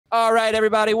All right,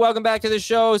 everybody, welcome back to the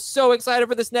show. So excited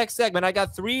for this next segment. I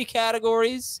got 3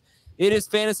 categories. It is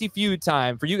Fantasy Feud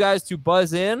time. For you guys to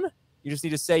buzz in, you just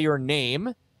need to say your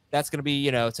name. That's going to be,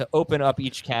 to open up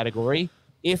each category.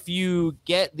 If you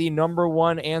get the number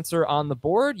 1 answer on the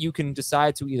board, you can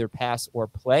decide to either pass or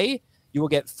play. You will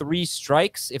get 3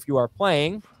 strikes if you are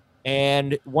playing.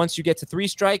 And once you get to 3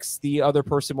 strikes, the other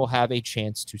person will have a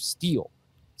chance to steal.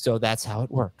 So that's how it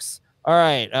works. All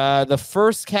right, the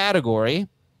first category,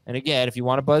 and again, if you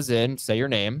want to buzz in, say your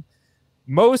name.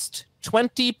 Most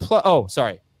 20 plus. Oh,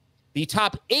 sorry. The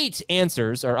top 8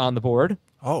 answers are on the board.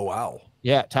 Oh, wow.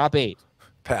 Yeah, top 8.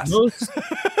 Pass.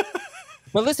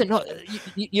 But listen, no,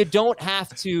 you don't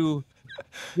have to.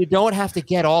 You don't have to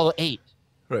get all 8.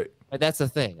 Right. That's the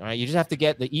thing. All right. You just have to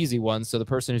get the easy ones, so the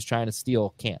person who's trying to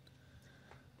steal can't.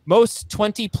 Most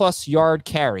 20-plus yard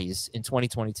carries in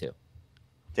 2022.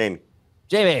 Jamey.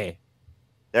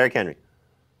 Derrick Henry.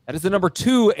 That is the number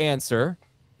 2 answer.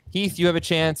 Heath, you have a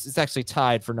chance. It's actually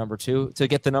tied for number 2 to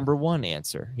get the number 1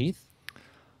 answer. Heath?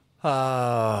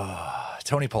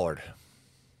 Tony Pollard.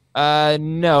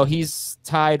 No, he's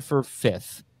tied for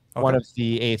 5th. Okay. One of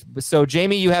the 8th. So,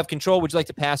 Jamey, you have control. Would you like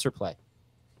to pass or play?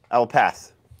 I will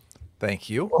pass. Thank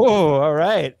you. Oh, all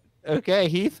right. Okay,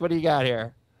 Heath, what do you got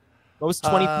here? Most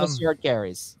 20-plus yard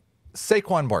carries.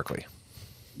 Saquon Barkley.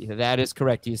 Yeah, that is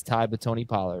correct. He's tied with Tony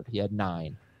Pollard. He had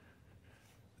 9.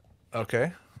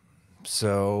 Okay.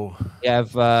 So you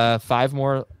have 5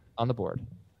 more on the board.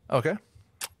 Okay.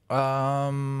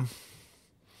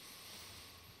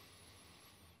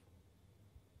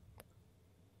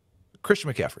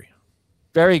 Christian McCaffrey.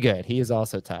 Very good. He is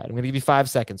also tied. I'm going to give you 5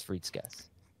 seconds for each guess.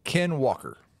 Ken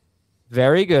Walker.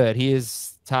 Very good. He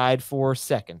is tied for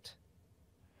 2nd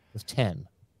with 10.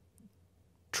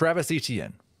 Travis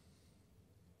Etienne.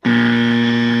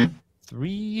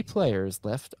 3 players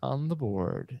left on the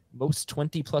board. Most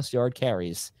 20-plus yard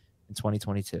carries in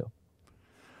 2022.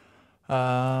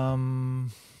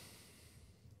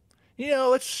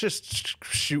 Let's just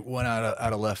shoot one out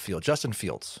of left field. Justin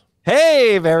Fields.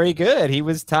 Hey, very good. He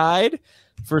was tied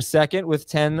for 2nd with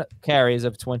 10 carries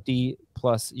of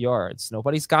 20-plus yards.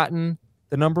 Nobody's gotten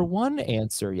the number 1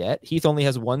 answer yet. Heath only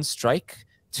has 1 strike.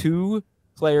 2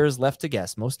 players left to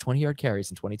guess. Most 20-yard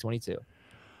carries in 2022.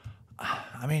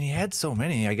 I mean, he had so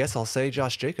many. I guess I'll say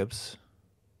Josh Jacobs.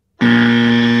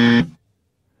 Did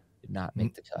not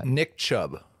make the cut. Nick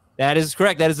Chubb. That is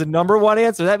correct. That is the number 1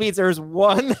 answer. That means there's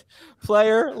 1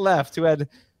 player left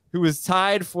who was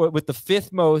tied with the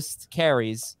 5th most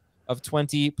carries of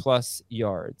 20-plus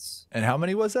yards. And how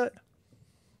many was that?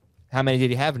 How many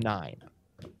did he have? 9.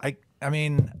 I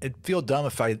mean, it'd feel dumb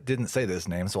if I didn't say this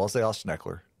name, so I'll say Austin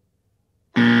Eckler.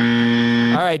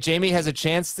 All right, Jamey has a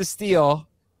chance to steal.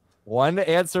 1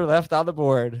 answer left on the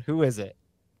board. Who is it?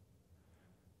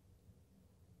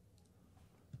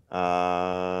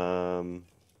 Lamar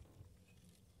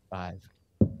 5.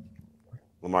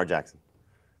 Jackson.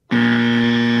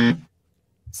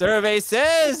 Survey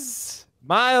says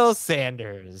Miles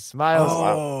Sanders.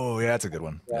 Oh, yeah, that's a good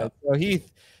one. Yeah. So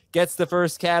Heath gets the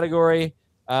first category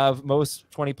of most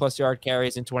 20-plus yard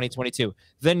carries in 2022.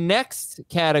 The next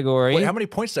category. Wait, how many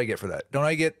points did I get for that? Don't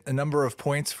I get a number of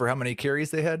points for how many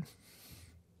carries they had?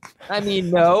 I mean,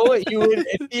 no. In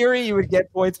theory, you would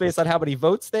get points based on how many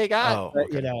votes they got. Oh, but,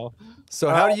 okay. So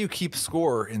how do you keep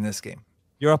score in this game?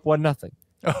 You're up 1-0.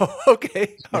 Oh,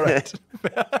 okay. All right.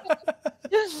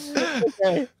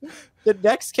 Okay. The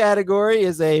next category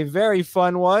is a very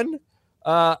fun one.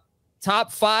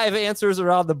 Top 5 answers are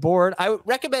on the board. I would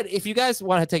recommend, if you guys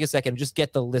want to take a second, just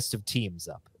get the list of teams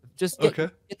up.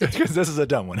 Get because this is a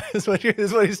dumb one. Is what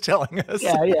he's telling us.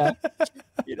 Yeah.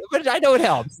 But I know it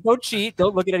helps. Don't cheat.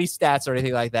 Don't look at any stats or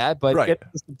anything like that. But get the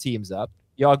list of teams up.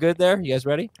 You all good there? You guys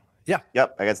ready? Yeah.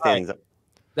 Yep. I got standings up.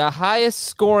 The highest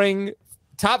scoring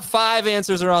top 5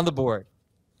 answers are on the board.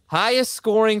 Highest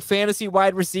scoring fantasy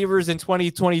wide receivers in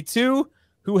 2022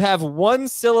 who have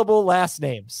 1-syllable last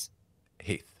names.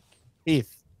 Heath.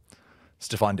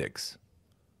 Stephon Diggs.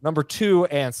 Number 2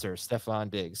 answer,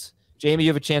 Stephon Diggs. Jamey, you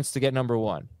have a chance to get number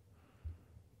 1.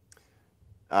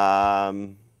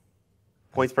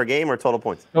 Points per game or total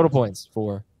points? Total points.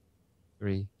 4,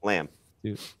 3. Lamb.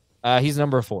 2. He's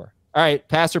number 4. All right,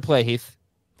 pass or play, Heath?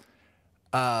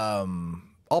 I'll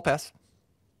pass.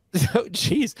 Oh,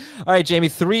 jeez. All right,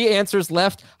 Jamey, 3 answers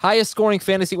left. Highest scoring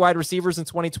fantasy wide receivers in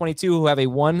 2022 who have a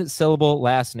 1-syllable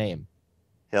last name.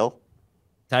 Hill.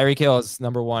 Tyreek Hill is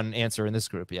number 1 answer in this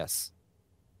group, yes.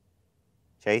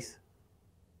 Chase.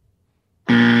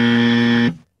 He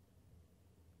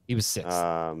was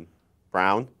 6th.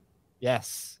 Brown.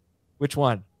 Yes. Which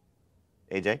one?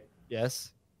 AJ.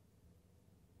 Yes.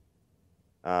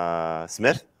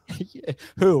 Smith.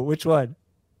 Who? Which one?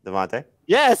 Devontae.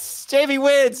 Yes, Jamey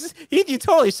wins. Heath, you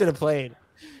totally should have played.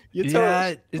 You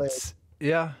totally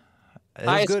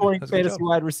highest scoring fantasy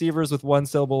wide receivers with one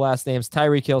syllable last names: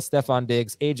 Tyreek Hill, Stephon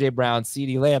Diggs, AJ Brown,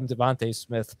 CeeDee Lamb, Devontae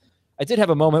Smith. I did have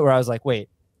a moment where I was like, wait,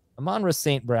 Amon-Ra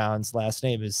St. Brown's last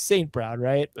name is St. Brown,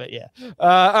 right? But yeah.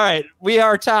 All right. We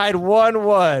are tied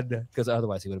 1-1 because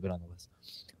otherwise he would have been on the list.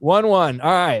 1-1.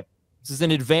 All right. This is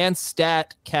an advanced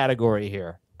stat category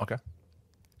here. Okay.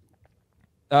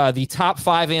 The top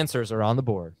 5 answers are on the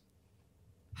board.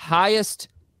 Highest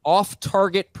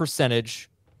off-target percentage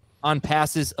on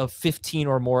passes of 15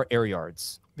 or more air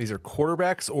yards. These are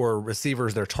quarterbacks or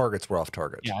receivers, their targets were off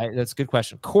target? Yeah, that's a good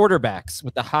question. Quarterbacks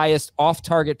with the highest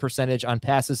off-target percentage on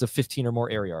passes of 15 or more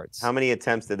air yards. How many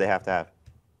attempts did they have to have?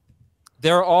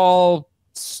 They're all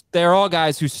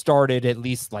guys who started at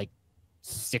least like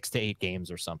 6 to 8 games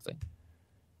or something.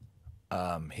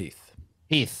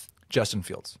 Heath. Justin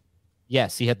Fields.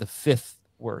 Yes, he had the 5th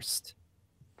worst.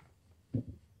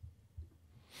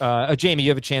 Jamey, you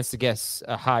have a chance to guess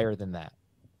higher than that.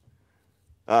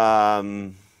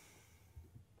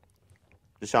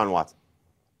 Deshaun Watson.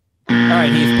 All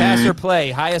right, Heath, pass or play.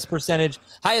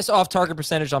 Highest off-target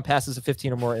percentage on passes of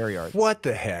 15 or more air yards. What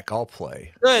the heck? I'll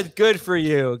play. Good for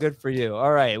you. Good for you.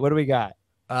 All right, what do we got?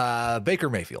 Baker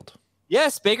Mayfield.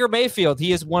 Yes, Baker Mayfield.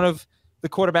 He is one of the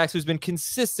quarterbacks who's been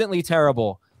consistently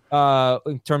terrible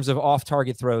in terms of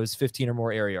off-target throws, 15 or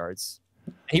more air yards.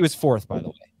 He was 4th, by the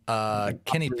way.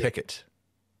 Kenny Pickett.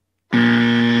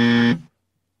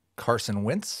 Carson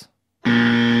Wentz.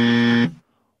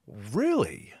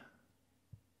 Really?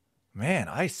 Man,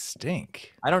 I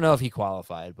stink. I don't know if he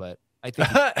qualified, but I think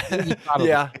he probably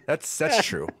yeah, that's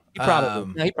true.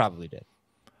 He probably did.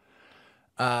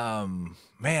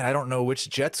 Man, I don't know which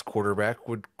Jets quarterback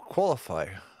would qualify.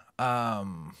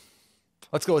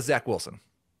 Let's go with Zach Wilson.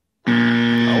 Oh,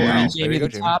 wow. Jamey, the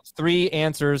top 3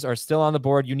 answers are still on the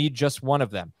board. You need just one of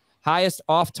them. Highest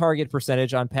off-target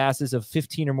percentage on passes of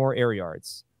 15 or more air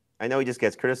yards. I know he just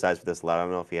gets criticized for this a lot. I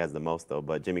don't know if he has the most, though,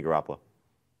 but Jimmy Garoppolo.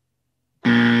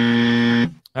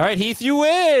 All right, Heath, you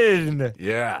win.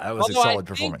 Yeah, that was a solid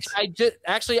performance. I'm going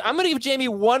to give Jamey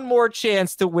one more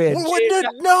chance to win.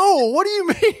 No, what do you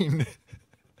mean?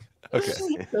 Okay.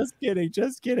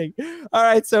 Just kidding. All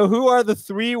right, so who are the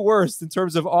 3 worst in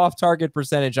terms of off-target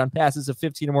percentage on passes of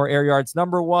 15 or more air yards?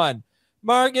 Number 1,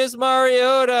 Marcus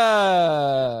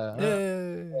Mariota.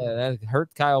 Yeah, that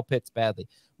hurt Kyle Pitts badly.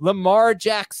 Lamar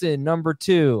Jackson, number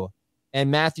 2,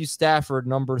 and Matthew Stafford,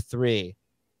 number 3.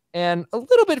 And a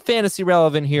little bit fantasy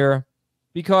relevant here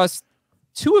because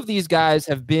 2 of these guys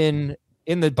have been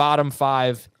in the bottom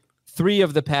 5 3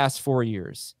 of the past 4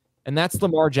 years. And that's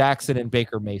Lamar Jackson and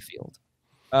Baker Mayfield.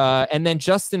 And then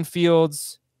Justin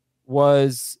Fields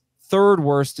was 3rd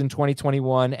worst in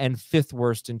 2021 and 5th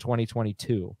worst in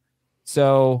 2022.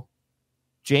 So,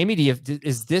 Jamey,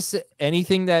 is this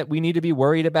anything that we need to be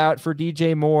worried about for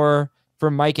DJ Moore, for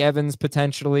Mike Evans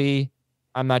potentially?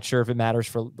 I'm not sure if it matters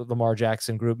for the Lamar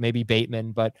Jackson group, maybe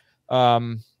Bateman. But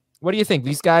what do you think?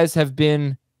 These guys have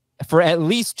been for at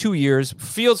least 2 years,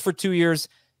 Fields for 2 years,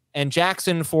 and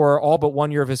Jackson for all but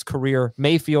 1 year of his career,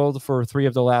 Mayfield for 3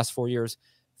 of the last 4 years.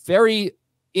 Very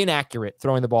inaccurate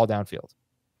throwing the ball downfield.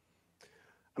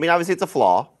 I mean, obviously it's a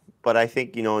flaw, but I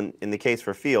think, in the case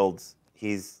for Fields,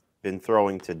 he's been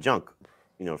throwing to junk,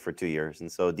 for 2 years.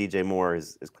 And so DJ Moore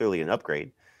is clearly an upgrade.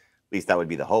 At least that would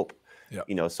be the hope.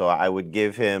 Yep. So I would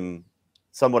give him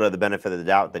somewhat of the benefit of the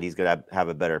doubt that he's going to have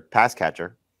a better pass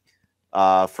catcher.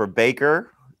 For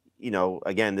Baker,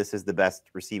 again, this is the best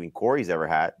receiving core he's ever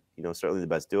had. Certainly the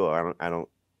best duo. I don't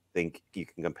think you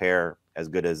can compare as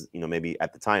good as, maybe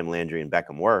at the time Landry and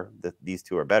Beckham were. These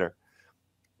 2 are better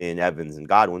in Evans and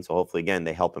Godwin. So hopefully, again,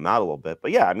 they help him out a little bit.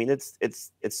 But yeah, I mean, it's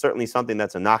certainly something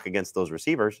that's a knock against those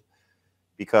receivers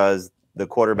because the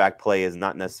quarterback play is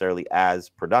not necessarily as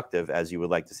productive as you would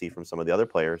like to see from some of the other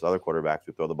players, other quarterbacks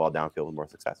who throw the ball downfield with more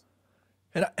success.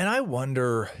 And I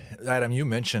wonder, Adam, you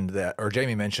mentioned that, or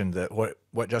Jamey mentioned that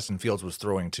what Justin Fields was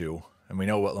throwing to, and we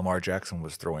know what Lamar Jackson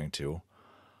was throwing to.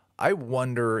 I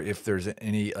wonder if there's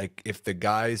any, if the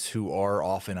guys who are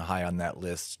often high on that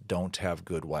list don't have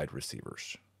good wide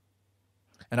receivers.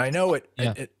 And I know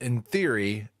in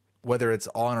theory, whether it's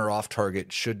on or off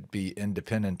target should be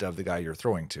independent of the guy you're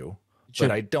throwing to. But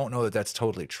I don't know that that's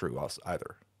totally true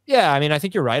either. Yeah, I mean, I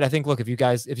think you're right. I think, look, if you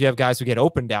have guys who get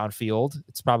open downfield,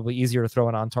 it's probably easier to throw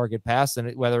an on-target pass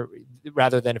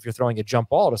rather than if you're throwing a jump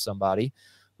ball to somebody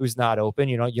who's not open.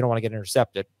 You don't want to get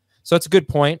intercepted. So it's a good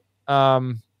point.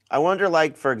 I wonder,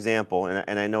 for example,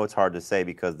 and I know it's hard to say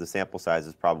because the sample size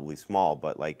is probably small,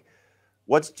 but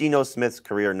what's Geno Smith's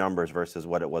career numbers versus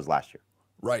what it was last year?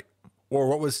 Right. Or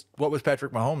what was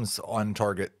Patrick Mahomes' on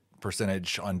target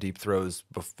percentage on deep throws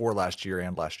before last year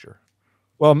and last year?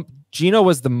 Well, Geno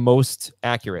was the most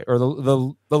accurate, or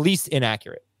the least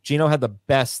inaccurate. Geno had the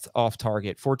best off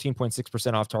target.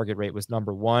 14.6% off target rate was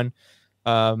number 1.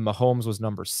 Mahomes was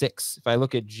number 6. If I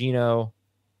look at Geno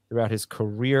throughout his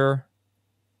career,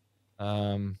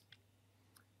 it's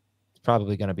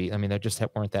probably going to be. I mean, there just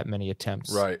weren't that many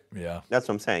attempts. Right. Yeah. That's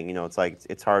what I'm saying. You know, it's like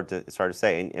it's hard to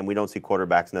say, and we don't see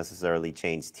quarterbacks necessarily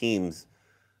change teams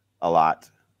a lot.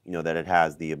 You know, that it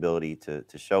has the ability to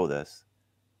show this.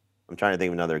 I'm trying to think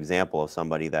of another example of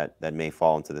somebody that may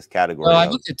fall into this category. Well, I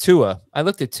looked at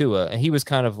Tua, and he was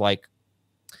kind of like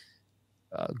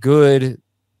good,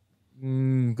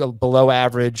 below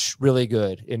average, really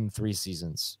good in 3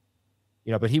 seasons.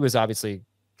 You know, but he was obviously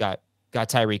got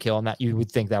Tyreek Hill, and that you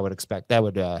would think that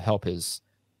would help his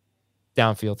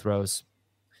downfield throws.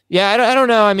 Yeah, I don't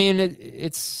know. I mean,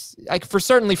 it's like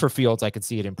certainly for Fields, I could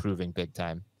see it improving big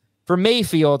time. For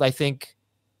Mayfield, I think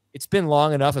it's been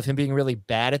long enough of him being really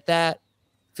bad at that.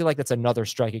 I feel like that's another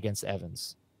strike against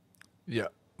Evans. Yeah.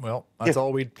 Well, that's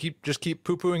all we keep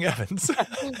poo-pooing Evans.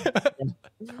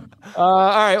 All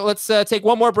right, let's take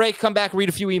one more break, come back, read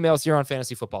a few emails here on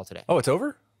Fantasy Football Today. Oh, it's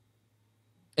over?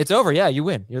 It's over. Yeah, you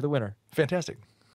win. You're the winner. Fantastic.